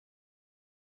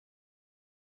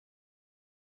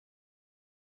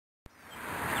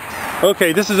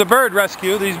Okay, this is a bird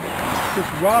rescue. This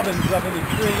robin's up in the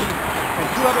tree,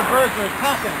 and two other birds are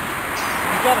attacking.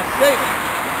 You gotta save it.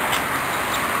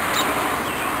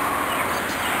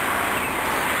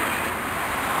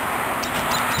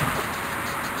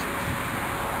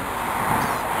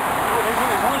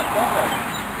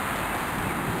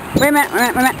 Wait a minute, wait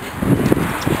a minute.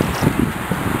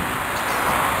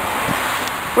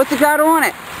 What's the got on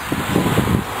it?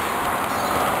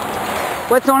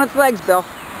 What's on its legs, Bill?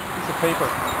 Piece of paper.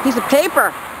 Piece of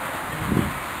paper?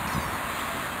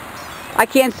 I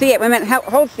can't see it. Wait a minute.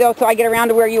 Hold still till I get around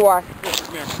to where you are.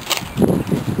 Come here.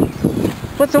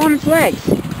 What's on its legs?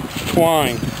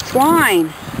 Twine. Twine.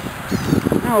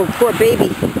 Oh, poor baby.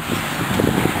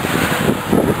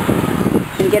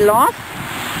 Can you get it off?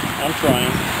 I'm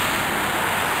trying.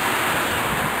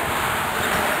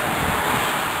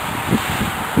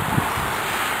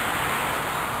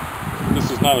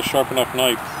 This is not a sharp enough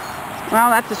knife. Well,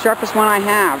 that's the sharpest one I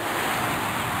have.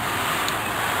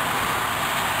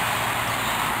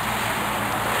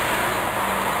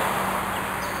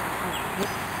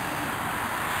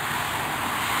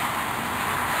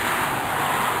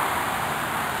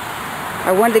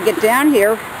 I wanted to get down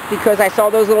here because I saw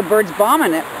those little birds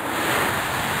bombing it.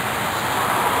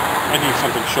 I need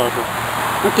something sharper.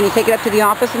 Well, can you take it up to the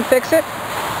office and fix it?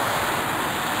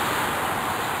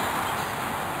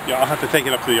 Yeah, I'll have to take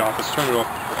it up to the office. Turn it off.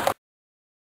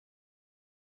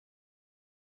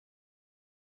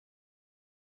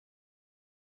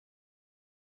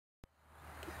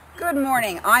 Good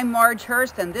morning. I'm Marge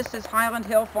Hurst, and this is Highland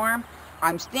Hill Farm.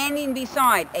 I'm standing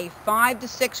beside a 5 to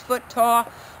 6 foot tall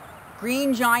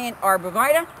green giant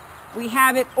arborvitae. We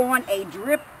have it on a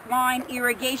drip line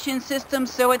irrigation system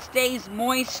so it stays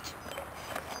moist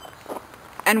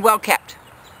and well kept.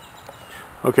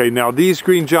 Okay, now these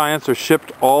green giants are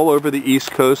shipped all over the East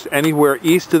Coast, anywhere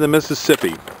east of the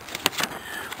Mississippi.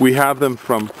 We have them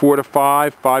from 4 to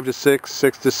 5, 5 to 6,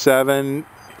 6 to 7,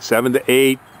 7 to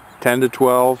 8, 10 to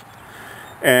 12.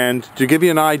 And to give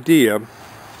you an idea,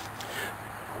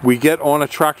 we get on a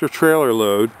tractor trailer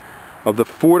load of the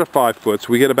 4 to 5 foots,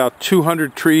 we get about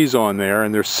 200 trees on there,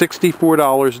 and they're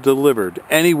 $64 delivered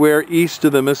anywhere east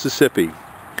of the Mississippi.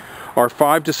 Our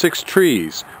 5 to 6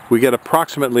 trees, we get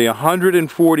approximately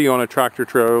 140 on a tractor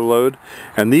trailer load,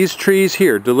 and these trees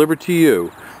here delivered to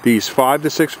you, these 5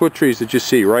 to 6 foot trees that you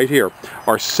see right here,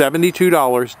 are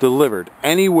 $72 delivered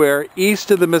anywhere east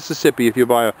of the Mississippi if you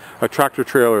buy a tractor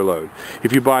trailer load.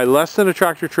 If you buy less than a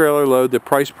tractor trailer load, the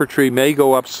price per tree may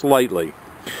go up slightly.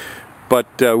 But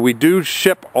we do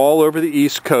ship all over the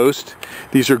East Coast.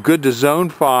 These are good to Zone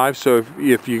 5, so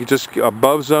if you just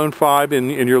above Zone 5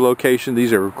 in your location,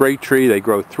 these are a great tree. They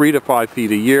grow 3 to 5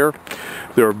 feet a year.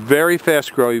 They're very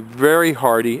fast growing, very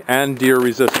hardy, and deer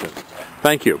resistant.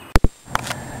 Thank you.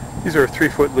 These are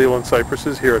 3-foot Leland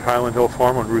cypresses here at Highland Hill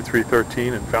Farm on Route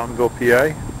 313 in Fountainville,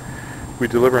 PA. We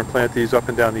deliver and plant these up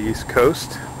and down the East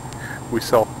Coast. We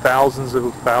sell thousands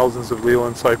of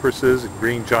Leland cypresses and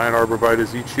green giant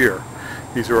arborvitaes each year.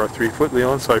 These are our 3-foot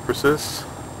Leland cypresses.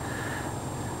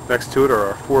 Next to it are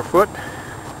our 4-foot.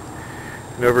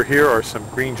 And over here are some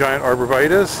green giant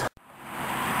arborvitaes.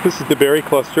 This is the berry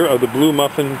cluster of the blue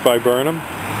muffin viburnum.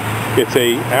 It's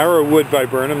a arrowwood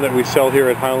viburnum that we sell here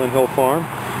at Highland Hill Farm.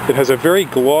 It has a very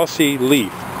glossy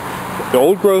leaf. The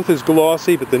old growth is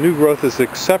glossy, but the new growth is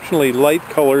exceptionally light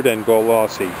colored and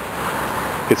glossy.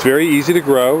 It's very easy to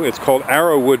grow. It's called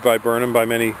arrowwood viburnum by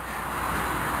many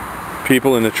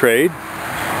people in the trade.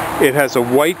 It has a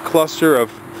white cluster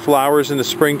of flowers in the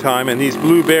springtime and these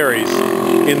blue berries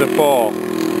in the fall.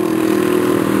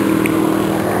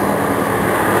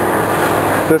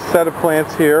 This set of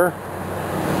plants here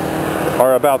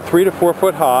are about 3 to 4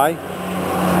 foot high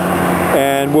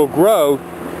and will grow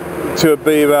to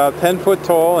be about 10 foot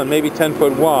tall and maybe 10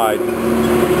 foot wide.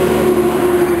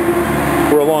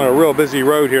 We're along a real busy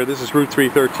road here. This is Route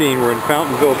 313. We're in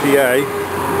Fountainville, PA.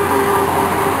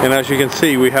 And as you can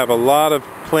see, we have a lot of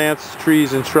plants,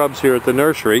 trees, and shrubs here at the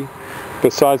nursery,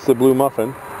 besides the blue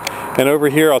muffin. And over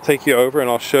here, I'll take you over and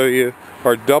I'll show you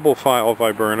our double file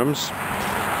viburnums.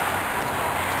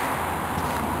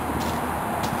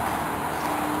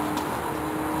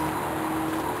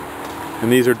 And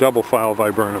these are double file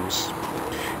viburnums.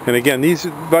 And again, these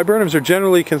viburnums are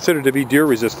generally considered to be deer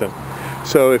resistant.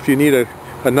 So if you need a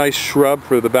nice shrub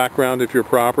for the background of your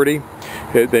property,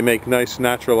 they make nice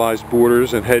naturalized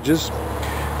borders and hedges.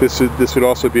 This would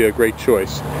also be a great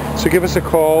choice. So give us a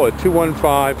call at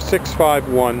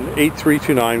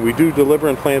 215-651-8329. We do deliver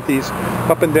and plant these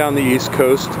up and down the East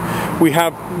Coast. We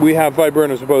have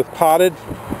viburnums both potted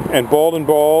and bald and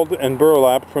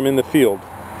burlap from in the field.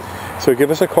 So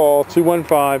give us a call,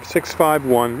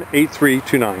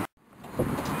 215-651-8329.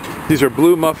 These are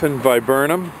blue muffin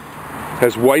viburnum.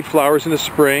 Has white flowers in the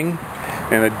spring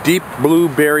and a deep blue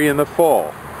berry in the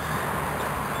fall.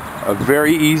 A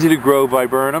very easy to grow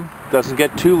viburnum. Doesn't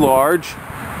get too large.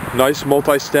 Nice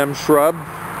multi-stem shrub.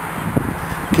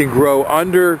 Can grow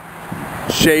under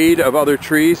shade of other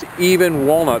trees, even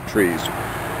walnut trees.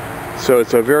 So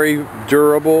it's a very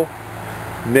durable,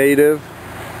 native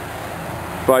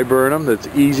viburnum that's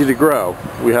easy to grow.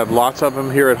 We have lots of them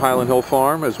here at Highland Hill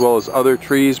Farm, as well as other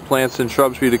trees, plants, and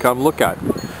shrubs for you to come look at.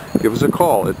 Give us a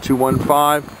call at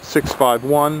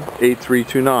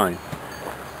 215-651-8329.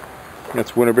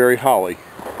 That's Winterberry Holly.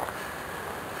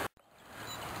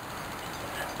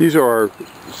 These are our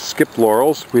skipped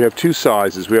laurels. We have two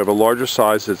sizes. We have a larger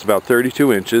size that's about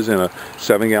 32 inches in a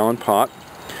 7-gallon pot,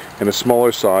 and a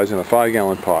smaller size in a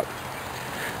 5-gallon pot.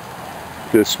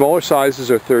 The smaller sizes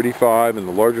are 35 and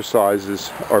the larger sizes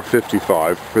are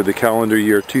 55 for the calendar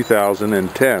year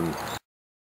 2010.